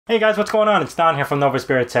Hey guys, what's going on? It's Don here from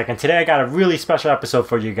Novaspirit Tech, and today I got a really special episode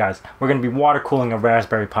for you guys. We're going to be water cooling a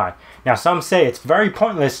Raspberry Pi. Now some say it's very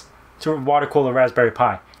pointless to water cool a Raspberry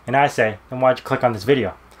Pi, and I say, then why'd you click on this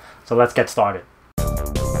video? So let's get started.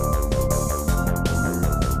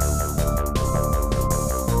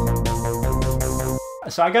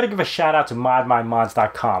 So I gotta give a shout out to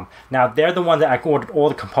ModMyMods.com. Now they're the one that I ordered all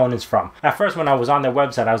the components from. At first when I was on their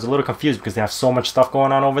website I was a little confused because they have so much stuff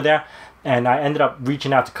going on over there, and I ended up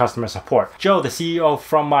reaching out to customer support. Joe, the CEO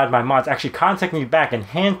from ModMyMods, actually contacted me back and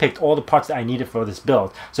handpicked all the parts that I needed for this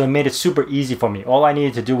build. So it made it super easy for me. All I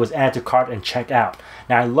needed to do was add to cart and check out.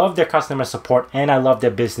 Now I love their customer support and I love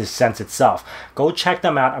their business sense itself. Go check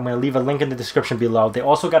them out. I'm going to leave a link in the description below. They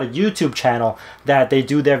also got a YouTube channel that they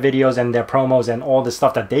do their videos and their promos and all the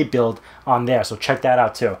stuff that they build on there. So check that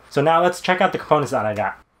out too. So now let's check out the components that I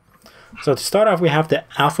got. So to start off, we have the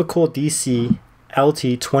Alphacool DC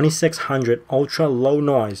LT 2600 ultra low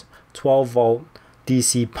noise 12 volt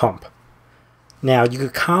DC pump. Now you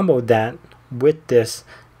could combo that with this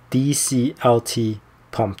DC LT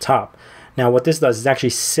pump top. Now what this does is actually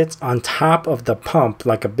sits on top of the pump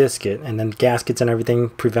like a biscuit, and then gaskets and everything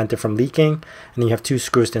prevent it from leaking, and you have two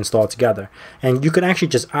screws to install together. And you could actually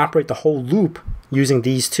just operate the whole loop using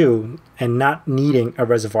these two and not needing a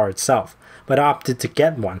reservoir itself, but opted to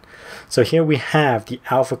get one. So here we have the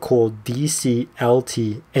Alphacool DC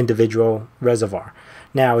LT individual reservoir.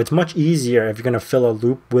 Now it's much easier if you're going to fill a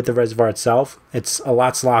loop with the reservoir itself. It's a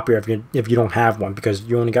lot sloppier if you don't have one, because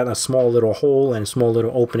you only got a small little hole and a small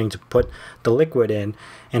little opening to put the liquid in,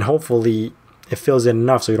 and hopefully it fills in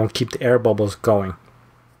enough so you don't keep the air bubbles going.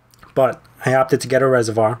 But I opted to get a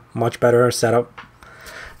reservoir, much better setup.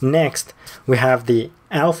 Next we have the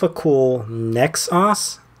Alphacool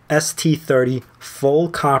NexXxoS ST30 full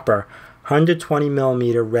copper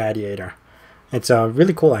 120mm radiator. It's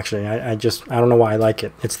really cool actually. I don't know why I like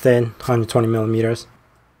it. It's thin, 120mm.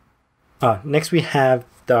 Next we have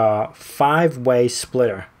the 5-way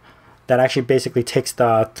splitter that actually basically takes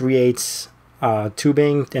the 3/8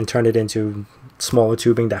 tubing and turn it into smaller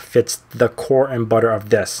tubing that fits the core and butter of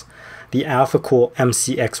this, the Alphacool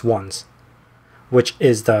MCX ones, which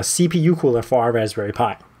is the CPU cooler for our Raspberry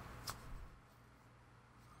Pi.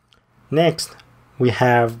 Next, we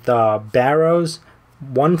have the Barrow's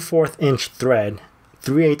 1/4 inch thread,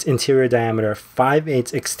 3/8 interior diameter,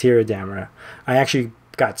 5/8 exterior diameter. I actually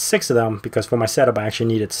got 6 of them because for my setup I actually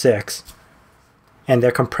needed 6. And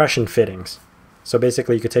they're compression fittings. So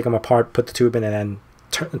basically you could take them apart, put the tube in, and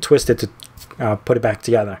then twist it to put it back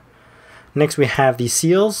together. Next we have these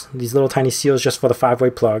seals, these little tiny seals just for the 5-way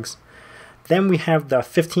plugs. Then we have the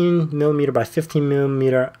 15mm by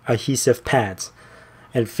 15mm adhesive pads.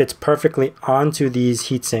 It fits perfectly onto these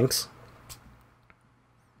heat sinks.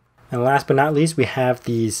 And last but not least, we have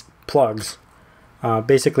these plugs.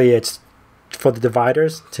 Basically it's for the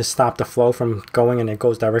dividers to stop the flow from going, and it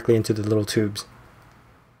goes directly into the little tubes.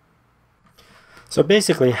 So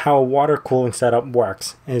basically how a water cooling setup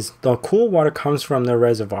works is the cool water comes from the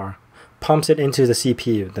reservoir, pumps it into the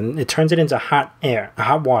CPU, then it turns it into hot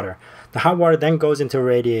water. The hot water then goes into a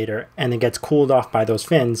radiator and it gets cooled off by those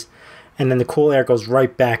fins, and then the cool air goes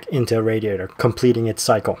right back into a radiator, completing its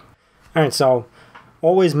cycle. Alright, so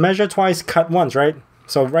always measure twice, cut once, right?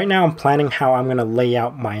 So right now I'm planning how I'm going to lay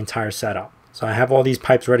out my entire setup. So I have all these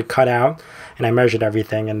pipes ready cut out, and I measured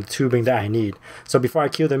everything and the tubing that I need. So before I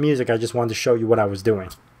cue the music, I just wanted to show you what I was doing.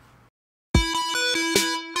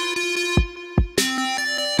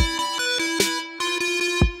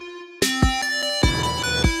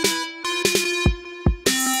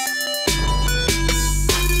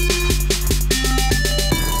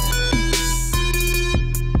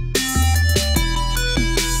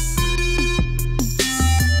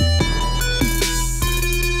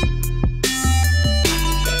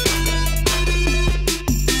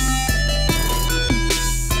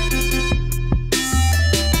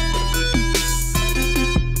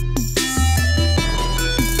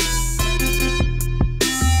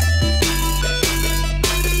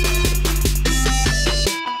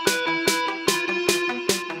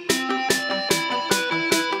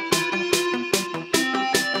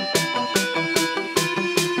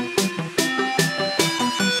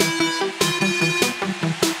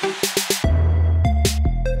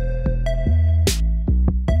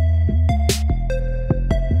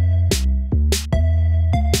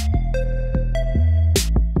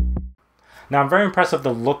 Now I'm very impressed with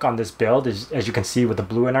the look on this build, as you can see with the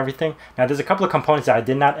blue and everything. Now there's a couple of components that I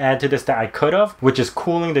did not add to this that I could have, which is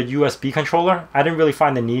cooling the USB controller. I didn't really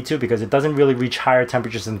find the need to because it doesn't really reach higher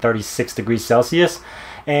temperatures than 36 degrees Celsius.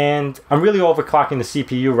 And I'm really overclocking the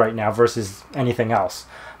CPU right now versus anything else.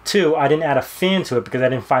 2, I didn't add a fan to it because I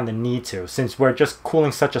didn't find the need to. Since we're just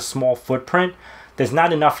cooling such a small footprint, there's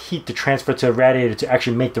not enough heat to transfer to the radiator to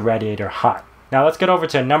actually make the radiator hot. Now let's get over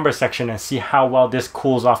to the number section and see how well this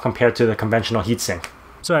cools off compared to the conventional heatsink.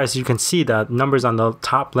 So as you can see, the numbers on the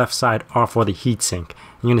top left side are for the heatsink.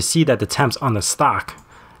 You're going to see that the temps on the stock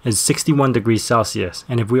is 61 degrees Celsius,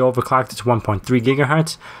 and if we overclocked it to 1.3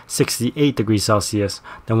 gigahertz, 68 degrees Celsius,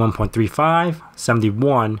 then 1.35,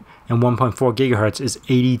 71, and 1.4 gigahertz is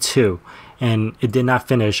 82, and it did not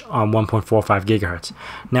finish on 1.45 gigahertz.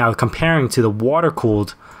 Now comparing to the water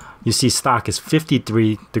cooled, you see stock is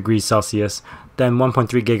 53 degrees Celsius, then 1.3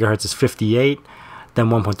 gigahertz is 58, then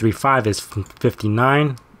 1.35 is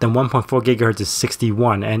 59, then 1.4 gigahertz is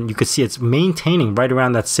 61, and you can see it's maintaining right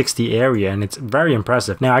around that 60 area, and it's very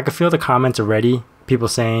impressive. Now I can feel the comments already, people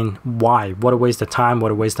saying, why? What a waste of time, what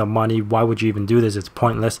a waste of money, why would you even do this? It's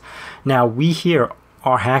pointless. Now we here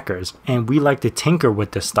are hackers, and we like to tinker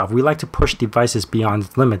with this stuff. We like to push devices beyond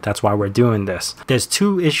its limit. That's why we're doing this. There's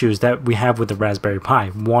 2 issues that we have with the Raspberry Pi.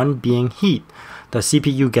 One being heat. The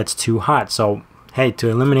CPU gets too hot, so hey, to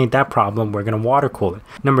eliminate that problem, we're going to water cool it.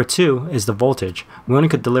 Number 2 is the voltage. We only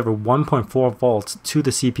could deliver 1.4 volts to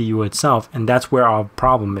the CPU itself, and that's where our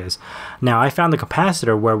problem is. Now, I found the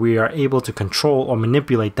capacitor where we are able to control or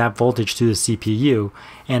manipulate that voltage to the CPU,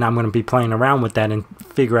 and I'm going to be playing around with that and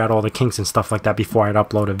figure out all the kinks and stuff like that before I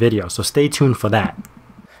upload a video. So stay tuned for that.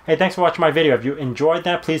 Hey, thanks for watching my video. If you enjoyed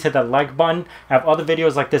that, please hit that like button. I have other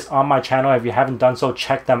videos like this on my channel. If you haven't done so,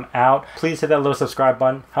 check them out. Please hit that little subscribe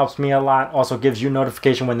button. Helps me a lot. Also gives you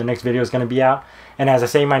notification when the next video is going to be out. And as I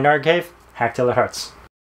say in my nerd cave, hack till it hurts.